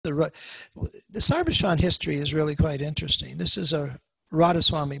the Sarvashan history is really quite interesting. This is a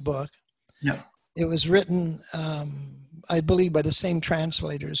Radhaswami book. Yeah. It was written, I believe, by the same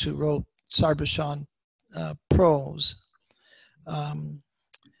translators who wrote Sarvashan prose.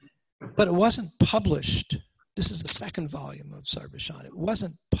 But it wasn't published. This is the second volume of Sarvashan. It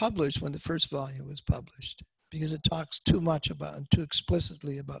wasn't published when the first volume was published because it talks too much about and too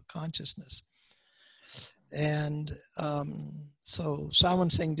explicitly about consciousness. And so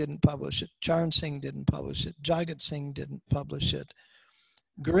Sawan Singh didn't publish it, Charan Singh didn't publish it, Jagat Singh didn't publish it.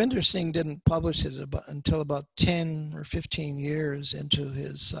 Gurinder Singh didn't publish it until about 10 or 15 years into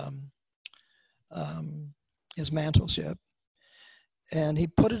his mantleship. And he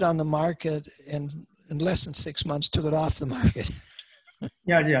put it on the market and in less than 6 months took it off the market.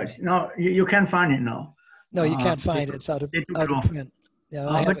 Yeah. No, you can't find it now. No, you can't find it. It's out of print.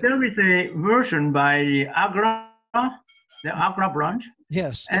 Yeah, but there is a version by the Agra branch.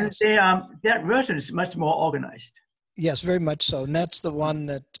 Yes. And yes. That version is much more organized. Yes, very much so. And that's the one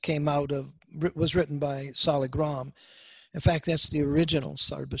that was written by Saligram. In fact, that's the original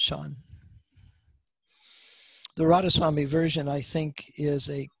Sarvashan. The Radhaswami version, I think, is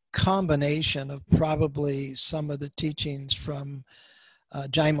a combination of probably some of the teachings from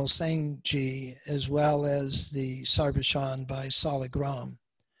Jaimal Singh Ji, as well as the Sarvashan by Saligram.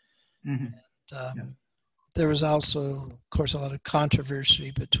 Mm-hmm. And, there was also, of course, a lot of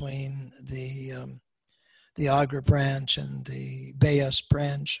controversy between the Agra branch and the Bayas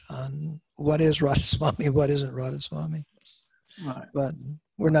branch on what is Radhaswami, what isn't Radhaswami. Right. But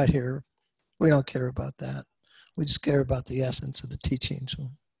we're not here. We don't care about that. We just care about the essence of the teachings.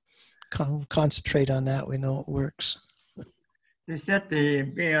 We'll concentrate on that. We know it works. They said the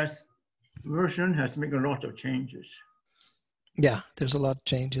Bayas version has made a lot of changes. Yeah, there's a lot of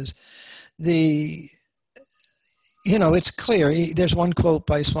changes. It's clear. There's one quote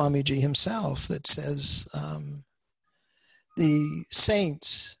by Swamiji himself that says, the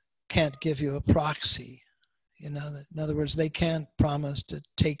saints can't give you a proxy. In other words, they can't promise to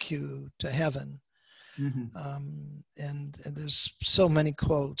take you to heaven. Mm-hmm. And there's so many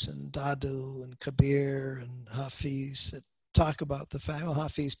quotes in Dadu and Kabir and Hafiz that talk about the fact, well,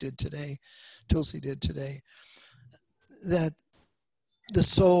 Hafiz did today, Tulsi did today, that the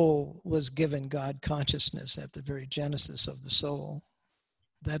soul was given God consciousness at the very genesis of the soul.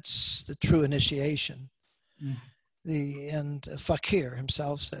 That's the true initiation. Mm-hmm. And Fakir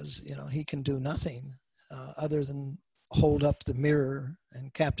himself says, he can do nothing other than hold up the mirror.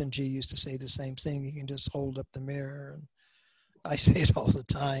 And Captain G used to say the same thing. You can just hold up the mirror. And I say it all the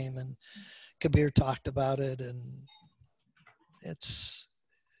time. And Kabir talked about it. And it's,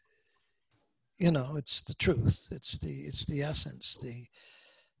 it's the truth. It's the essence. The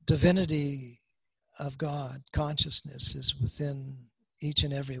divinity of God, consciousness, is within each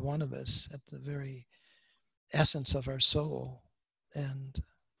and every one of us at the very essence of our soul. And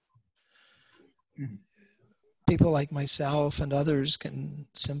people like myself and others can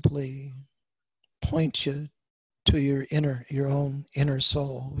simply point you to your own inner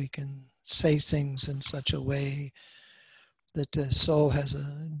soul. We can say things in such a way that the soul has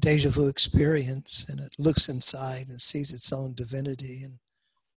a deja vu experience and it looks inside and sees its own divinity. And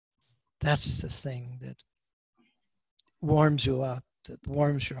that's the thing that warms you up, that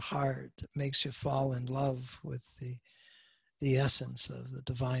warms your heart, that makes you fall in love with the essence of the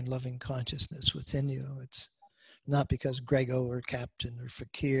divine loving consciousness within you. It's not because Grego or Captain or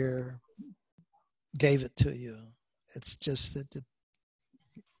Fakir gave it to you. It's just that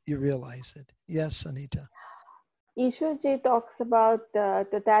you realize it. Yes, Anita. Ishwarji talks about the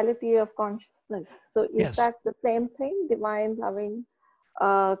totality of consciousness. So is that the same thing, divine loving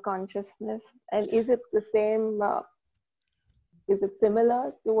consciousness? And is it the same, is it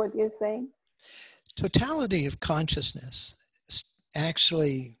similar to what you're saying? Totality of consciousness,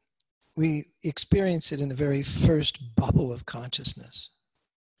 actually, we experience it in the very first bubble of consciousness.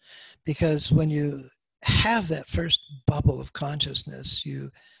 Because when you have that first bubble of consciousness,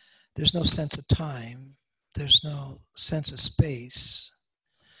 there's no sense of time. There's no sense of space.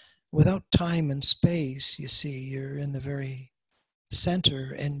 Without time and space, you see, you're in the very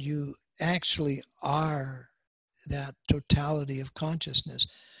center and you actually are that totality of consciousness.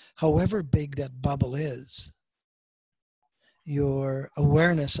 However big that bubble is, your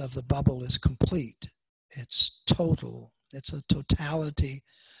awareness of the bubble is complete. It's total. It's a totality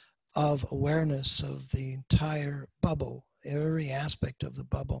of awareness of the entire bubble, every aspect of the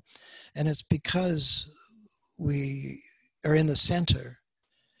bubble. And it's because we are in the center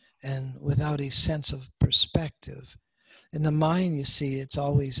and without a sense of perspective. In the mind, you see, it's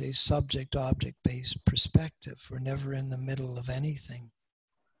always a subject-object-based perspective. We're never in the middle of anything.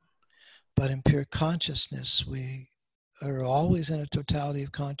 But in pure consciousness, we are always in a totality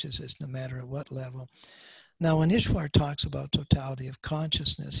of consciousness, no matter at what level. Now, when Ishwar talks about totality of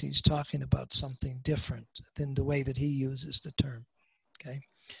consciousness, he's talking about something different than the way that he uses the term. Okay,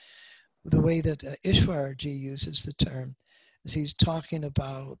 the way that Ishwarji uses the term is he's talking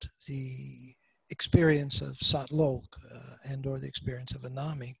about the experience of Satlok and or the experience of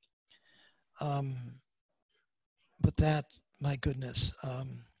Anami. But that, my goodness,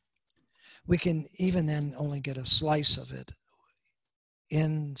 we can even then only get a slice of it.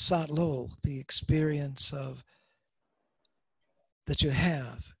 In Satlok, the experience of that you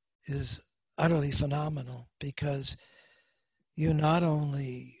have is utterly phenomenal, because you not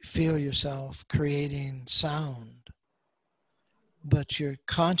only feel yourself creating sound, but your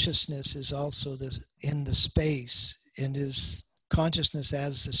consciousness is also in the space, and is consciousness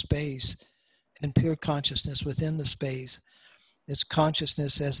as the space, and pure consciousness within the space is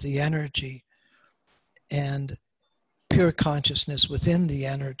consciousness as the energy, and pure consciousness within the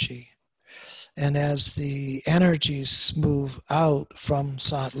energy. And as the energies move out from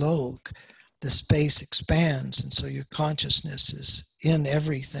Satlok, the space expands, and so your consciousness is in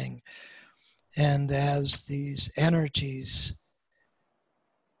everything. And as these energies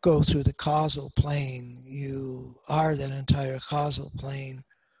go through the causal plane, you are that entire causal plane.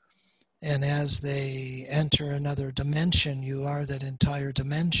 And as they enter another dimension, you are that entire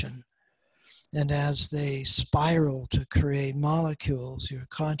dimension. And as they spiral to create molecules, your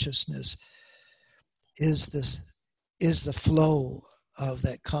consciousness is the flow of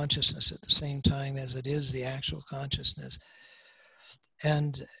that consciousness at the same time as it is the actual consciousness.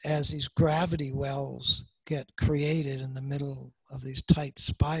 And as these gravity wells get created in the middle of these tight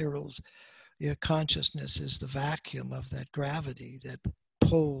spirals, your consciousness is the vacuum of that gravity that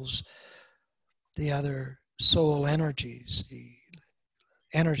pulls the other soul energies, the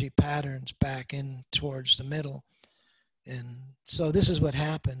energy patterns back in towards the middle. And so this is what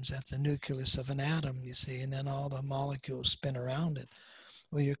happens at the nucleus of an atom, you see, and then all the molecules spin around it.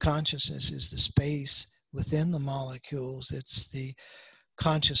 Well, your consciousness is the space within the molecules. It's the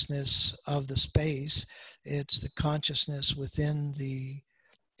consciousness of the space. It's the consciousness within the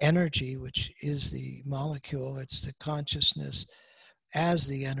energy, which is the molecule. It's the consciousness as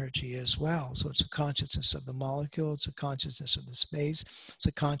the energy as well. So it's a consciousness of the molecule, it's a consciousness of the space, it's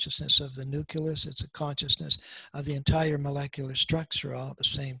a consciousness of the nucleus, it's a consciousness of the entire molecular structure all at the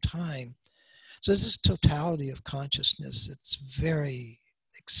same time. So this totality of consciousness, it's very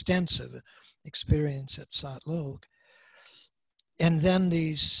extensive experience at Satlok. And then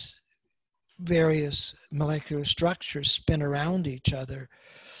these various molecular structures spin around each other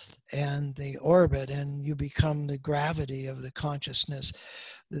and they orbit, and you become the gravity of the consciousness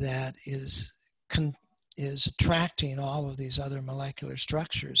that is attracting all of these other molecular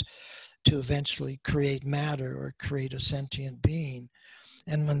structures to eventually create matter or create a sentient being.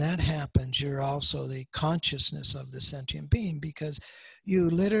 And when that happens, you're also the consciousness of the sentient being, because you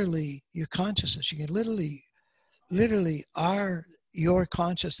literally, your consciousness, you can literally are your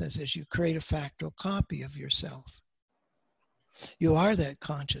consciousness as you create a fractal copy of yourself. You are that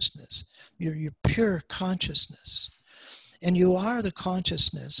consciousness. You're your pure consciousness. And you are the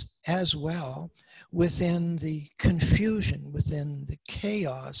consciousness as well within the confusion, within the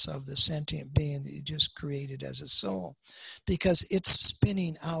chaos of the sentient being that you just created as a soul, because it's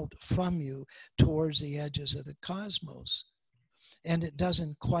spinning out from you towards the edges of the cosmos. And it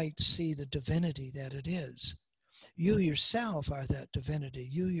doesn't quite see the divinity that it is. You yourself are that divinity.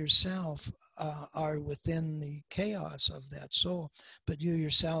 You yourself are within the chaos of that soul, but you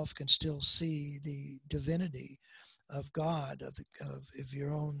yourself can still see the divinity of God, of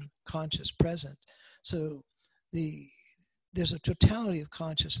your own conscious present. So there's a totality of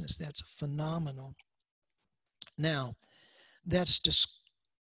consciousness that's phenomenal. Now,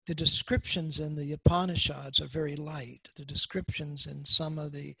 the descriptions in the Upanishads are very light. The descriptions in some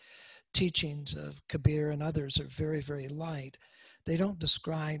of the teachings of Kabir and others are very, very light. They don't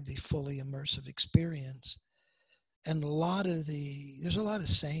describe the fully immersive experience. And there's a lot of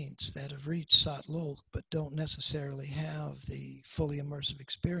saints that have reached Satlok but don't necessarily have the fully immersive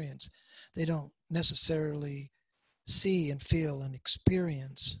experience. They don't necessarily see and feel and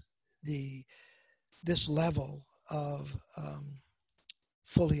experience this level of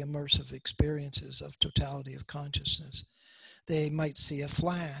fully immersive experiences of totality of consciousness. They might see a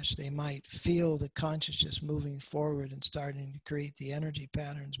flash, they might feel the consciousness moving forward and starting to create the energy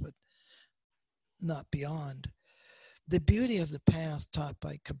patterns, but not beyond. The beauty of the path taught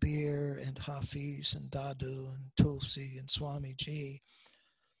by Kabir and Hafiz and Dadu and Tulsi and Swamiji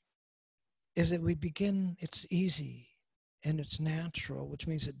is that it's easy. and it's natural, which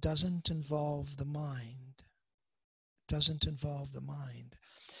means it doesn't involve the mind. Doesn't involve the mind.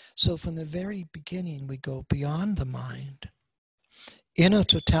 So from the very beginning, we go beyond the mind in a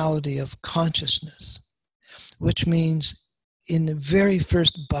totality of consciousness, which means in the very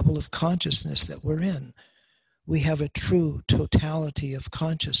first bubble of consciousness that we're in, we have a true totality of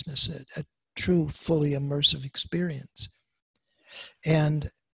consciousness, a true, fully immersive experience. And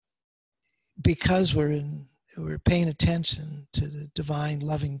because we're paying attention to the divine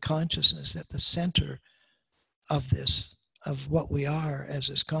loving consciousness at the center of this, of what we are as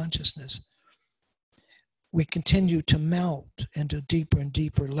this consciousness, we continue to melt into deeper and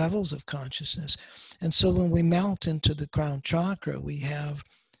deeper levels of consciousness. And so when we melt into the crown chakra, we have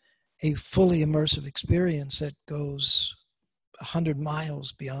a fully immersive experience that goes 100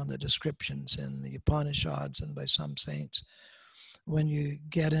 miles beyond the descriptions in the Upanishads and by some saints. When you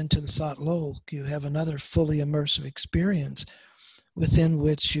get into the Satlok, you have another fully immersive experience within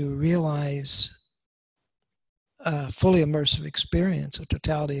which you realize a fully immersive experience, a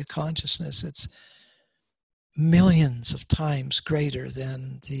totality of consciousness. It's millions of times greater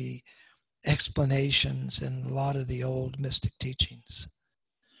than the explanations in a lot of the old mystic teachings.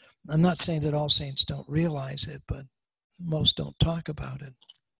 I'm not saying that all saints don't realize it, but most don't talk about it.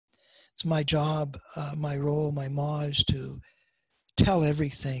 It's my job, my role, my maj to tell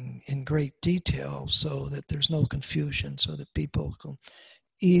everything in great detail so that there's no confusion, so that people can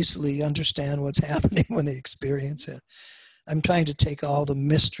easily understand what's happening when they experience it. I'm trying to take all the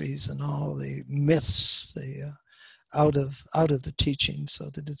mysteries and all the myths out of the teaching so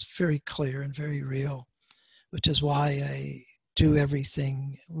that it's very clear and very real, which is why I do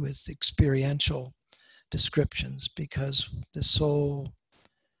everything with experiential descriptions, because the soul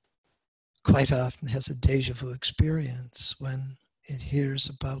quite often has a déjà vu experience when it hears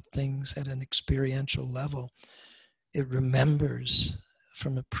about things at an experiential level. It remembers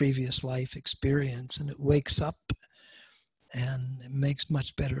from a previous life experience, and it wakes up and it makes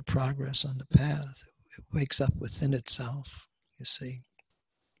much better progress on the path. It wakes up within itself, you see.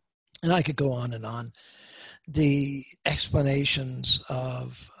 And I could go on and on. The explanations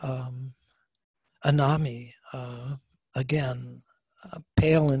of Anami, again,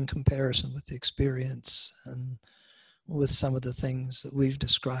 pale in comparison with the experience and with some of the things that we've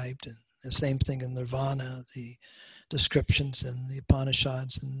described. And the same thing in Nirvana, the descriptions in the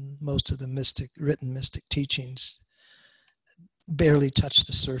Upanishads and most of the written mystic teachings barely touch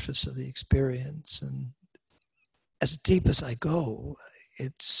the surface of the experience. And as deep as I go,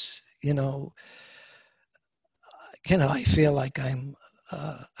 it's, I feel like I'm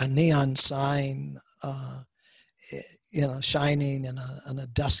a neon sign, shining in a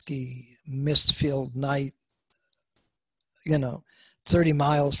dusky, mist-filled night, 30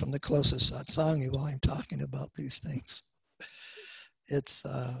 miles from the closest satsangi while I'm talking about these things. It's,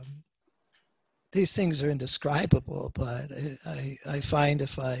 these things are indescribable, but I find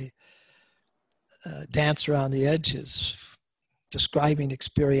if I dance around the edges, describing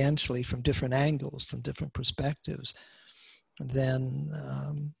experientially from different angles, from different perspectives, then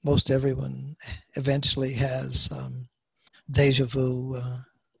most everyone eventually has déjà vu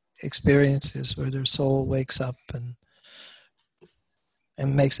experiences where their soul wakes up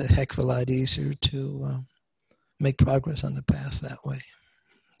and makes it a heck of a lot easier to make progress on the path that way.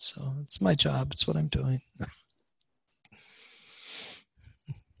 So it's my job. It's what I'm doing.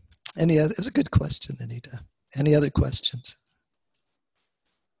 It's a good question, Anita. Any other questions?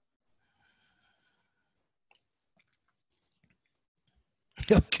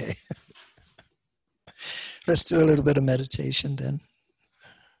 Okay. Let's do a little bit of meditation then.